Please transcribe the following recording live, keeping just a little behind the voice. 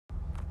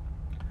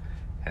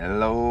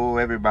Hello,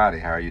 everybody.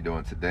 How are you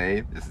doing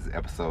today? This is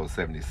episode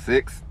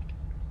 76.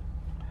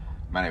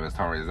 My name is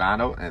Tony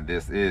Rizzano, and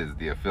this is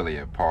the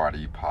Affiliate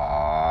Party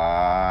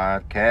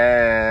Podcast.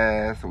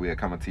 We are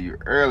coming to you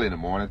early in the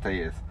morning. Today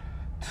is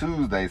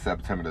Tuesday,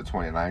 September the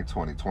 29th,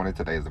 2020.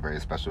 Today is a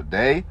very special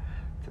day.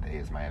 Today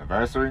is my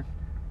anniversary.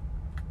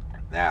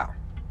 Now,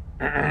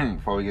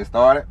 before we get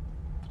started,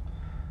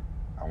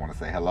 I want to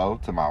say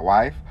hello to my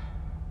wife.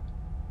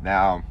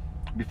 Now,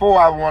 before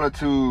I wanted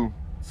to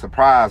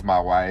surprise my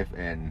wife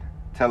and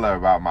tell her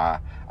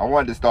about I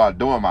wanted to start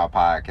doing my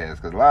podcast,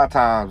 because a lot of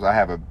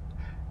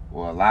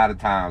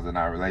times in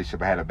our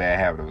relationship I had a bad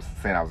habit of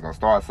saying I was going to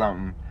start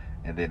something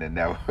and then it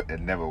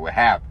never would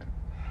happen.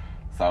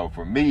 So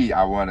for me,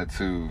 I wanted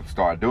to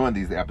start doing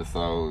these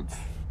episodes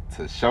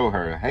to show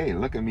her, hey,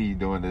 look at me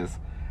doing this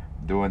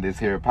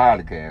here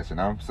podcast,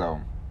 So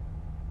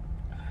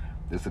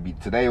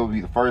today will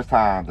be the first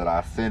time that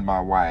I send my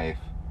wife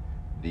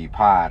the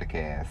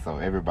podcast. So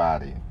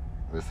everybody,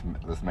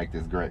 let's make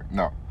this great.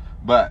 No,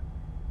 but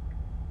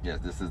yes,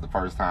 this is the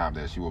first time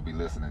that she will be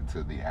listening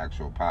to the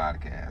actual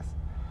podcast.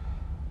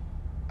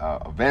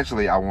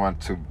 Eventually, I want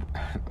to,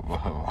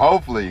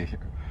 hopefully,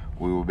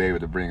 we will be able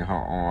to bring her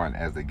on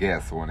as a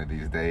guest one of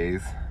these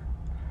days.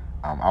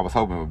 I was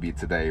hoping it would be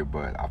today,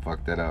 but I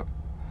fucked that up,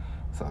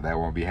 so that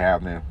won't be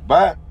happening.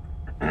 But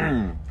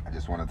I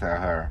just want to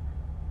tell her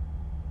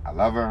I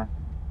love her.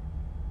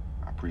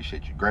 I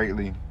appreciate you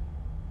greatly.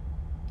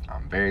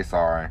 I'm very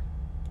sorry.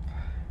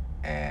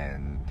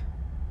 And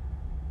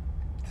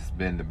it's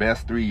been the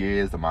best 3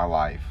 years of my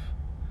life.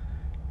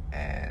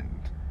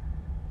 And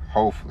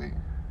hopefully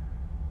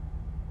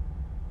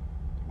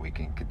we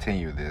can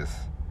continue this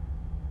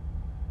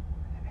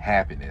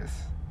happiness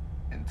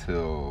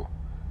until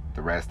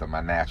the rest of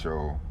my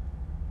natural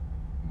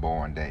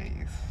born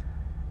days.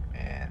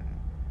 And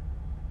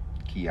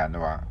Key, I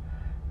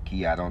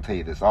don't tell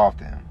you this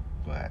often,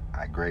 but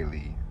I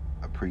greatly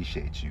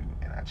appreciate you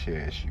and I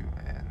cherish you,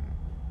 and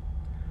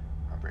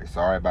I'm very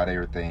sorry about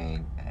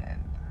everything,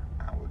 and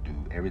I will do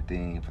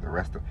everything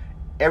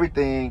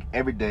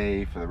every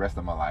day for the rest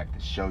of my life to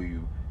show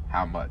you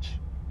how much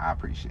I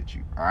appreciate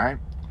you. Alright?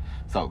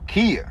 So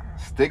Kia,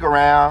 stick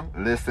around,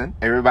 listen.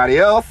 Everybody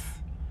else,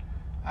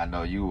 I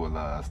know you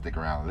will stick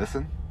around and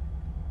listen.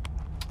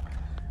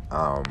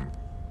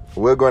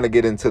 We're going to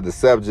get into the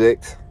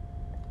subject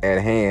at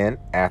hand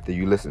after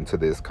you listen to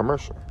this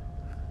commercial.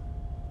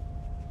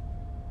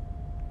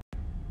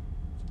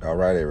 All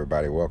right,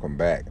 everybody, welcome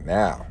back.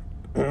 Now,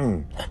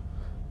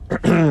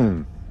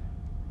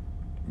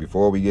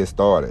 before we get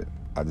started,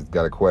 I just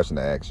got a question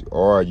to ask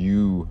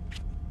you.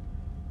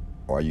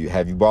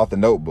 Have you bought the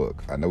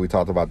notebook? I know we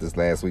talked about this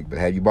last week, but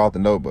have you bought the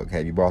notebook?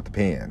 Have you bought the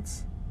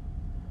pens?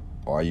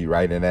 Or are you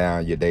writing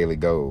down your daily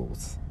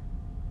goals?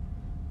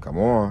 Come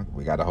on,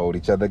 we got to hold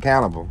each other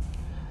accountable.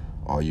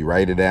 Or you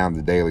write it down,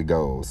 the daily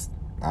goals.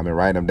 I've been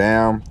writing them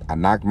down. I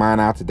knocked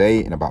mine out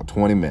today in about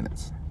 20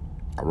 minutes.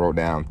 I wrote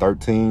down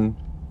 13.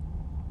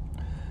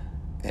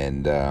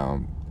 And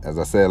as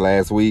I said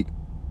last week,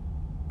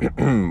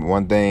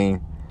 one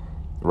thing,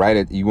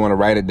 you want to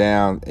write it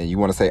down, and you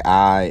want to say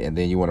I, and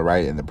then you want to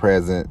write it in the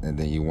present, and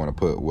then you want to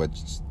put what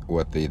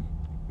the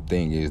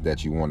thing is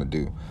that you want to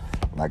do.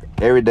 Like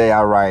every day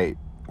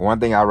one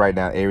thing I write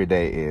down every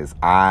day is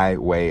I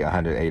weigh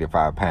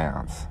 185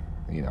 pounds.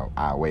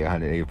 I weigh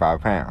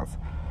 185 pounds.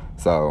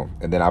 So,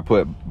 and then I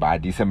put by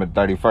December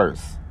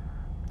 31st,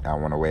 I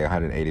want to weigh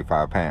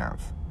 185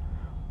 pounds.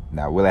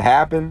 Now, will it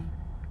happen?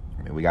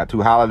 We got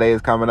 2 holidays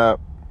coming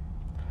up.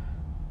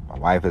 My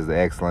wife is an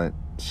excellent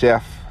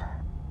chef,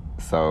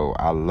 so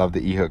I love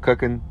to eat her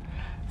cooking.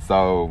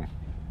 So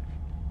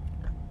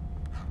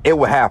it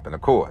will happen,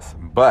 of course,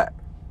 but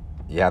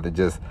you have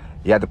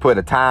to put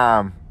a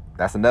time.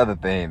 That's another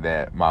thing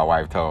that my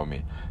wife told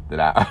me,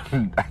 that I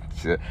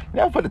should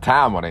never put a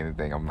time on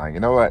anything. I'm like, you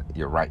know what?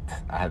 You're right.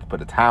 I have to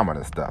put a time on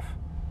this stuff.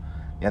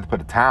 You have to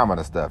put a time on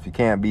this stuff. You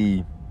can't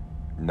be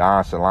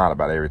nonchalant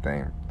about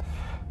everything.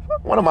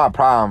 One of my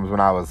problems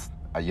when I was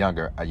a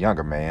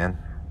younger man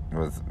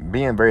was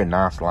being very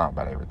nonchalant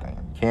about everything.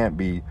 You can't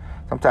be.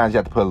 Sometimes you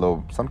have to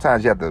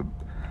Sometimes you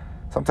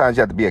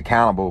have to be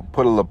accountable.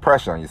 Put a little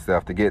pressure on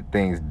yourself to get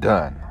things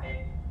done.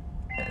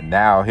 And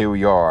now here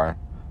we are,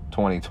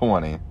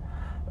 2020,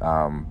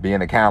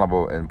 being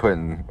accountable and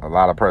putting a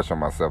lot of pressure on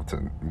myself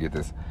to get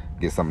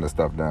some of this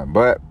stuff done.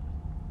 But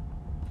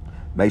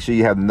make sure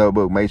you have the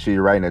notebook. Make sure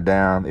you're writing it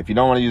down. If you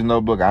don't want to use a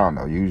notebook, I don't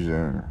know, use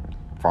your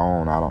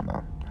phone. I don't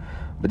know.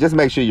 But just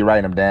make sure you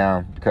write them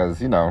down, because,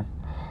 the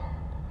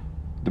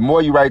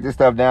more you write this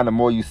stuff down, the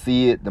more you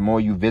see it, the more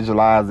you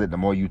visualize it, the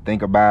more you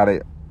think about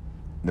it,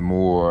 the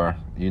more,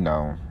 the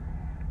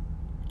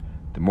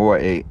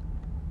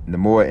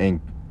more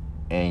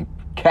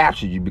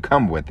captured you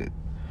become with it.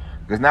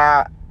 Because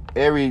now,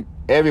 every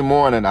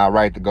morning I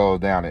write the goals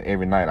down, and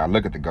every night I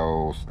look at the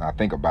goals, and I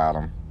think about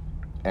them.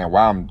 And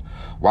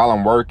while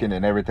I'm working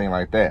and everything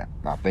like that,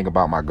 I think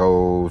about my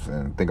goals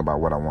and think about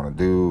what I want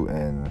to do,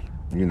 and,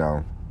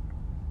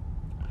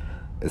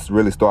 it's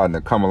really starting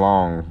to come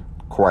along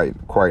quite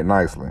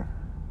nicely.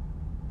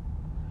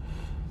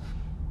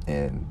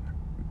 And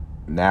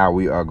now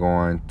we are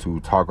going to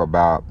talk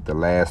about the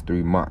last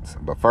 3 months.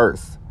 But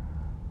first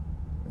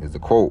is a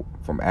quote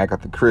from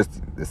Agatha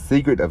Christie. The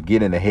secret of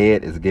getting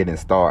ahead is getting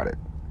started.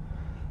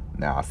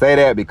 Now, I say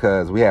that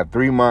because we have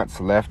 3 months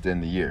left in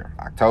the year.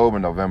 October,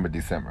 November,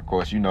 December. Of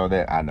course, you know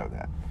that. I know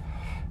that.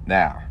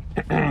 Now,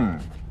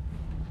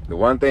 the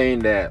one thing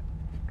that,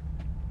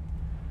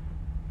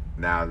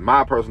 now, in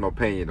my personal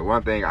opinion, the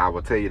one thing I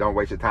will tell you don't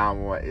waste your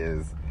time on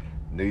is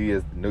New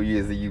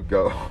Year's Eve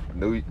go,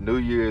 New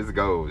Year's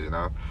goals, you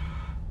know.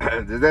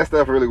 Does that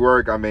stuff really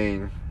work? I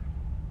mean,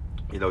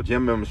 you know,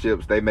 gym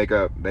memberships, they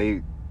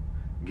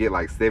get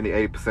like 70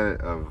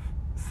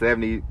 to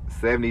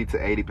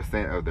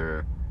 80% of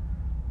their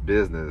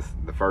business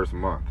the first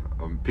month.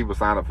 People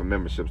sign up for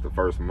memberships the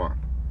first month,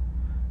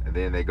 and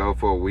then they go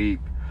for a week,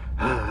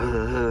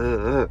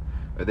 and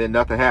then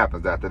nothing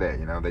happens after that.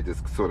 You know, they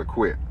just sort of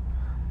quit.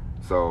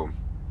 So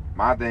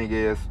my thing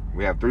is,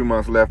 we have 3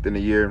 months left in the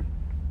year.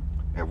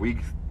 If we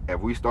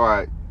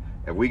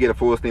get a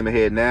full steam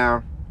ahead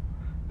now,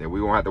 then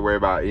we won't have to worry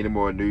about any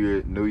more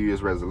New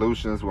Year's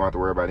resolutions. We won't have to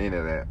worry about any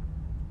of that.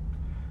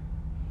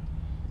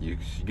 You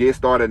get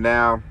started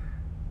now.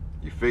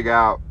 You figure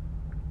out,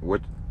 well,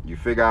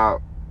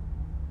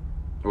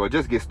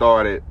 just get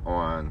started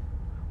on,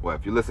 well,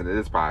 if you listen to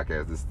this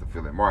podcast, this is the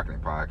Affiliate Marketing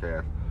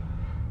Podcast.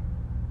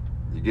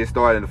 You get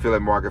started in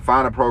affiliate marketing.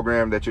 Find a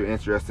program that you're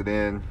interested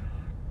in.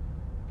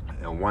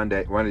 And one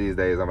of these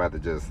days, I'm about to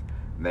just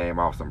name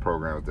off some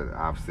programs that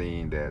I've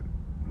seen that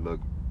look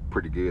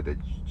pretty good that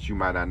you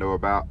might not know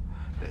about,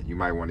 that you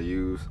might want to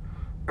use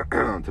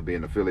to be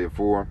an affiliate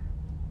for.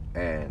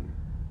 And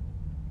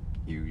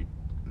you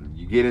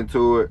get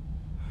into it.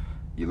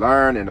 You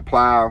learn and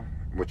apply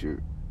what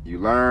you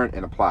learn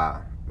and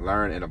apply.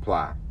 Learn and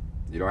apply.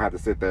 You don't have to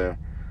sit there.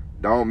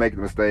 Don't make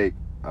the mistake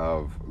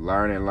of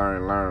learning,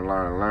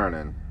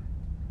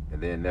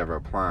 and then never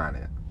applying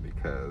it,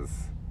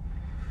 because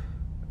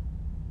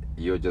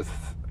you'll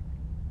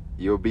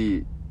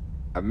be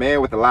a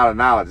man with a lot of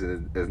knowledge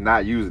and is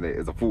not using it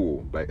is a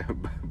fool,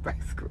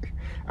 basically.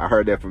 I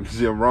heard that from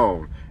Jim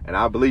Rohn, and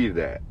I believe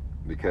that,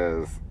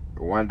 because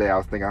one day I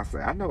was thinking,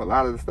 I know a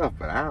lot of this stuff,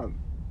 but I'm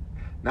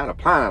not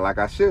applying it like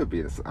I should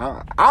be.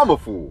 I'm a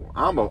fool.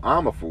 I'm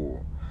a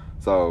fool.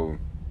 So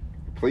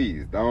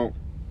please don't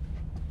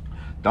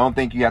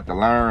think you have to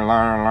learn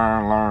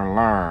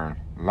a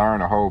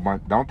whole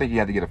bunch. Don't think you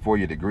have to get a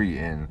 4-year degree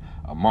in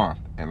a month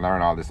and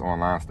learn all this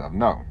online stuff.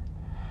 No.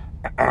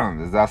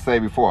 As I say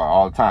before,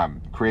 all the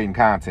time, creating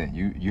content.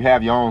 You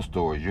have your own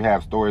stories. You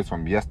have stories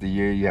from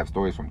yesteryear. You have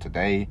stories from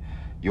today.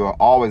 You'll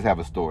always have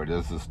a story.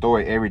 There's a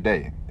story every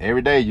day.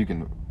 Every day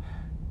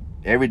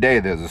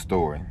there's a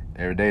story.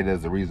 Every day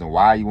there's a reason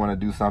why you want to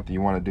do something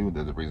you want to do.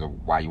 There's a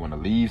reason why you want to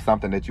leave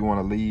something that you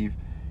want to leave.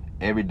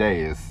 Every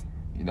day is,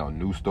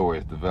 new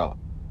stories develop.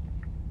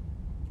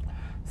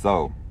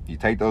 So you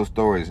take those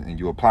stories and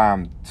you apply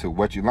them to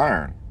what you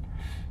learn.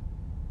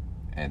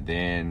 And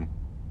then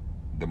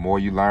the more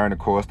you learn, of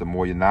course, the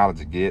more your knowledge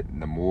you get,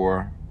 and the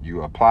more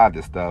you apply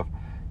this stuff,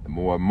 the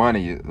more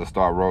money will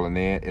start rolling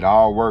in. It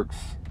all works,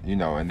 in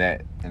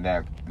that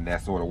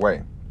sort of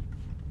way.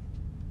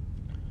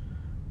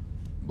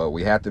 But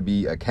we have to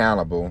be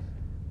accountable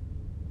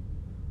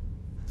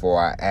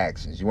for our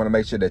actions. You want to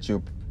make sure that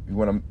you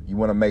want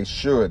to make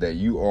sure that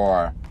you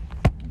are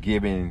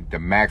giving the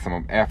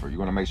maximum effort. You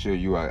want to make sure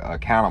you are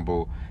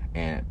accountable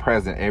and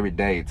present every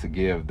day to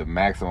give the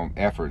maximum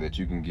effort that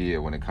you can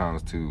give when it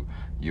comes to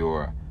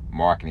your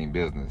marketing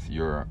business,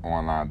 your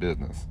online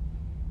business.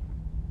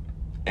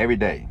 Every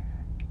day.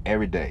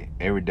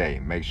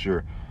 Make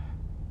sure,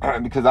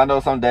 because I know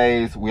some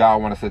days we all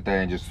want to sit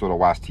there and just sort of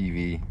watch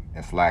TV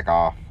and slack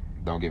off.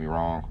 Don't get me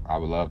wrong, I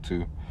would love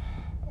to,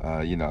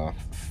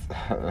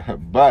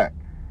 but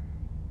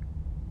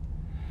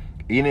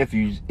even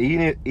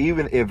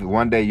if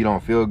one day you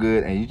don't feel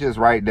good and you just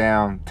write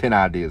down 10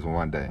 ideas in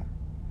one day,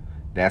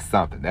 that's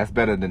something. That's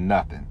better than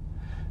nothing.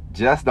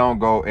 Just don't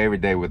go every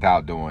day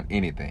without doing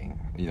anything.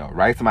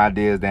 Write some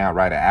ideas down,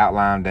 write an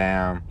outline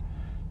down,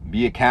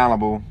 be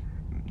accountable,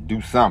 do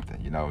something.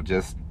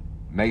 Just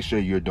make sure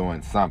you're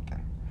doing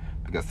something,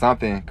 because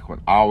something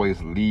can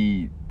always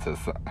lead to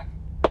something.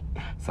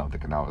 Something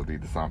can always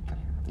lead to something.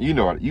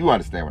 You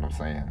understand what I'm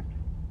saying.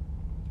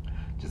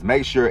 Just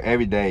make sure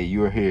every day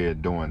you're here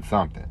doing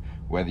something.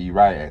 Whether you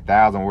write a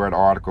 1,000-word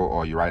article,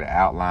 or you write an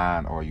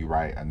outline, or you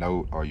write a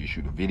note, or you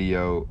shoot a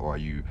video, or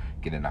you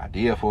get an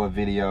idea for a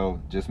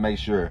video, just make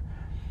sure,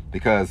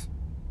 because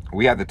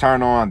we have to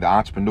turn on the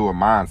entrepreneur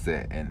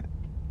mindset. And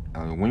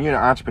when you're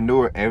an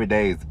entrepreneur, every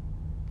day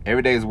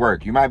is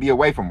work. You might be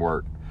away from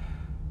work.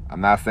 I'm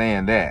not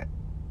saying that.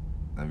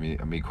 I mean,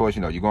 of course,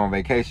 you go on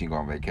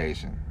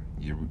vacation.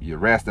 You're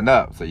resting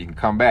up so you can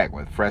come back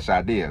with fresh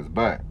ideas.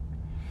 But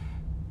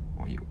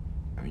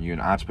when you're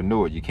an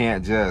entrepreneur, you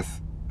can't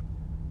just,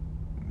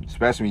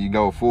 especially when you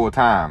go full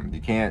time,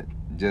 you can't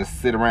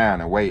just sit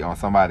around and wait on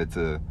somebody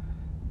to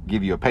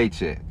give you a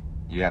paycheck.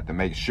 You have to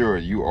make sure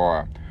you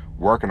are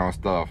working on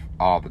stuff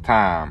all the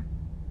time,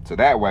 so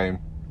that way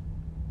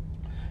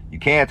You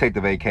can take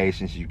the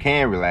vacations. You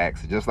can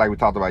relax. Just like we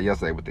talked about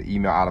yesterday with the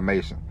email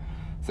automation.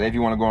 Say if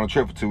you want to go on a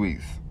trip for 2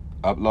 weeks,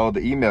 upload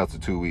the emails to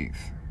 2 weeks.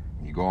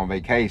 You go on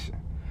vacation.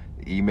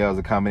 The emails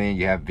are coming in.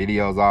 You have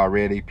videos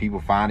already. People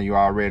finding you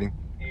already.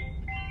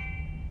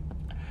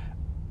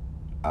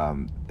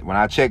 When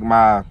I check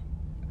my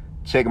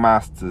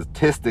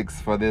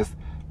statistics for this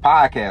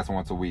podcast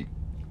once a week,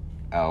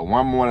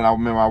 one morning I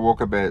remember I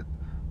woke up at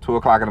 2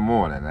 o'clock in the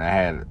morning and I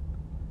had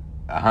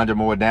 100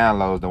 more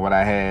downloads than what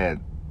I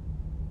had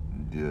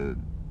the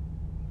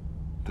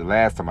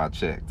last time I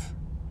checked.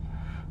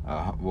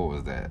 What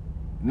was that?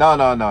 No.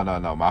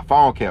 My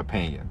phone kept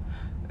pinging.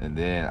 And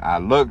then I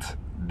looked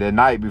the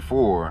night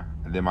before,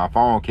 and then my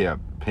phone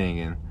kept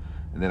pinging.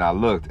 And then I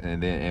looked,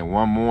 and then in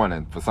one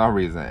morning, for some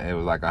reason, it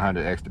was like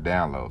 100 extra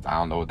downloads. I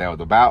don't know what that was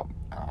about.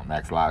 I don't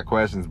ask a lot of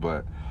questions,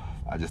 but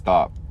I just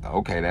thought,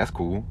 okay, that's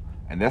cool.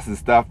 And this is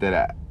stuff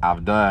that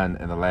I've done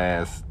in the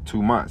last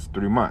 2 months,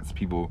 3 months.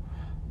 People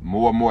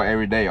more and more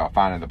every day are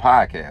finding the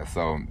podcast.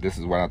 So this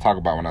is what I talk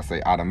about when I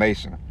say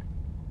automation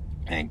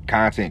and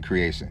content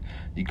creation.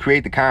 You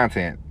create the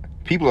content,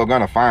 people are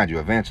going to find you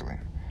eventually.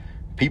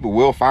 People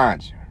will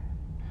find you.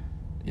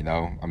 You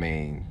know, I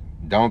mean,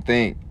 don't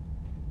think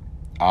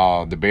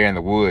the bear in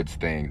the woods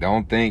thing.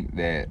 Don't think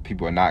that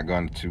people are not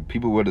going to.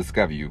 People will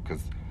discover you,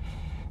 because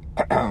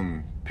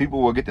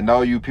people will get to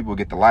know you. People will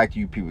get to like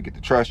you. People will get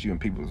to trust you,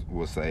 and people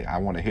will say, "I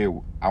want to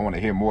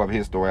hear more of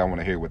his story. I want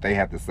to hear what they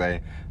have to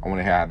say. I want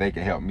to hear how they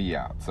can help me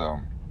out." So,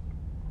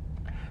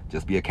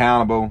 just be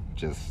accountable.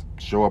 Just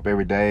show up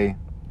every day,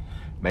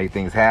 make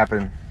things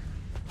happen,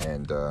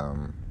 and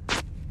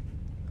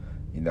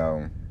you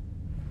know,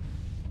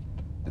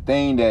 the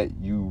thing that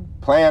you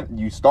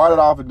started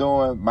off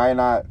doing might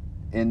not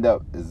end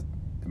up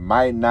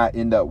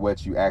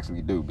what you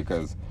actually do.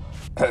 Because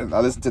I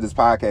listened to this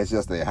podcast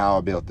yesterday, How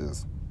I Built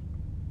This.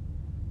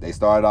 They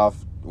started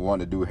off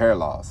wanting to do hair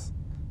loss.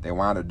 They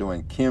wound up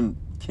doing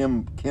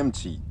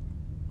kimchi.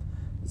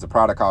 It's a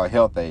product called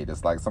Health Aid.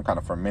 It's like some kind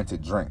of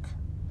fermented drink.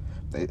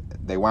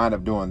 They wound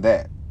up doing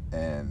that,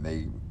 and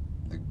they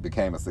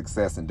became a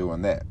success in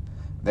doing that.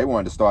 They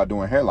wanted to start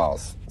doing hair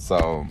loss.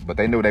 So, but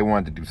they knew they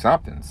wanted to do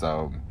something.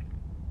 So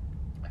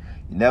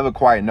you never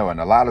quite know.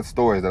 And a lot of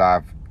stories that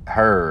I've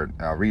heard,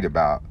 read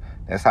about,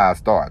 that's how it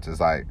starts.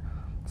 It's like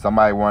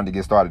somebody wanted to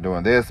get started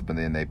doing this, but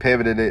then they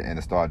pivoted it and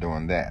they started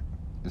doing that.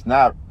 It's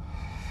not,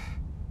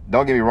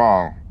 don't get me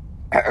wrong.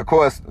 Of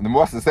course, the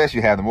more success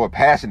you have, the more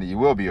passionate you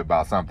will be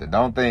about something.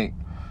 Don't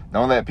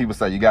let people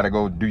say you got to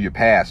go do your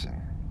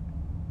passion.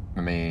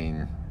 I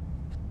mean,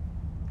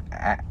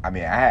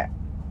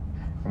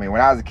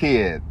 when I was a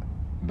kid,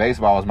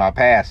 baseball was my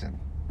passion.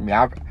 I mean,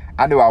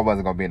 I knew I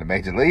wasn't going to be in the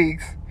major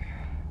leagues.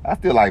 I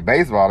still like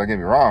baseball, don't get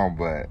me wrong,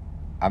 but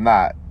I'm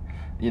not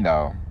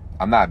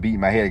beating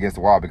my head against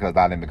the wall because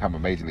I didn't become a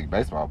major league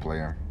baseball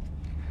player.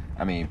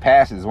 I mean,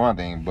 passion is one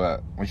thing,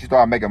 but when you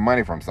start making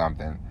money from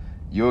something,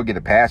 you'll get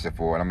a passion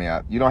for it. I mean,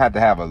 you don't have to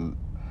have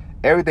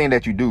everything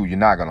that you do, you're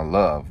not going to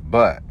love,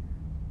 but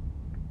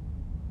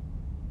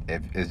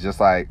it's just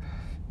like,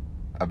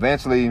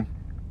 eventually,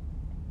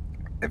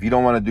 if you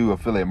don't want to do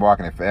affiliate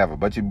marketing forever,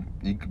 but you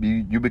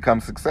become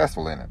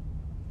successful in it.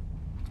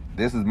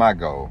 This is my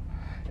goal.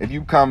 If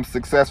you become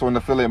successful in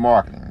affiliate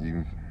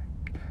marketing,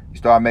 you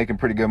start making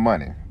pretty good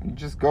money, you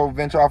just go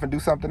venture off and do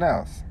something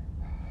else.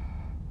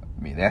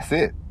 I mean, that's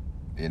it.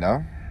 You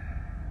know,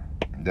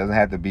 it doesn't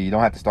have to be. You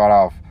don't have to start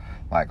off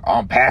like, oh,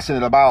 I'm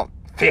passionate about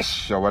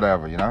fish or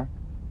whatever. You know,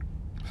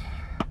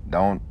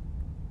 don't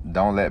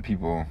let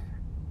people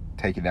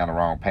take you down the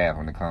wrong path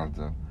when it comes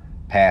to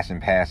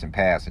passion.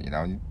 You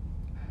know, you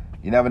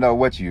never know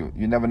what you'll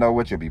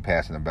be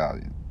passionate about.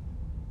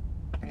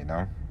 You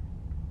know,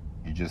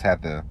 you just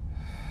have to,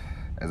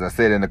 as I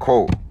said in the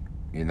quote,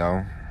 you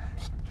know,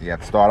 you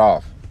have to start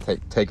off.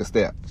 Take a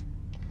step.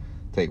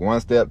 Take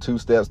 1 step, 2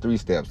 steps, 3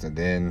 steps, and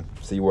then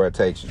see where it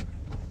takes you.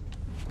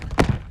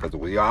 Because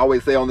we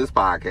always say on this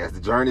podcast, the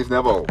journey's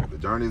never over. The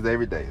journey's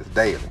every day. It's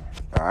daily.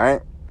 All right?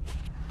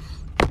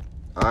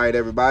 All right,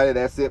 everybody.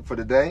 That's it for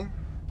today.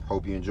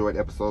 Hope you enjoyed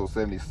episode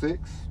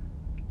 76.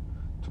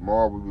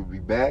 Tomorrow we will be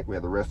back. We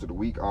have the rest of the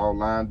week all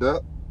lined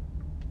up.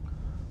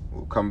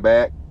 We'll come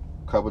back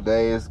a couple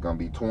days. It's going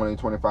to be 20,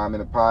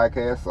 25-minute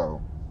podcast.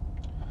 So,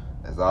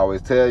 as I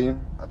always tell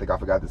you, I think I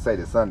forgot to say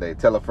this Sunday,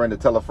 tell a friend to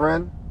tell a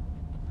friend.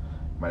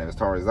 My name is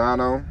Tony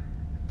Rizzano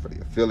for the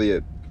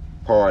Affiliate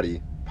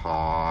Party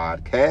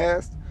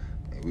Podcast.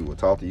 And we will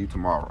talk to you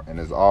tomorrow. And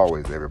as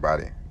always,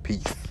 everybody,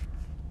 peace.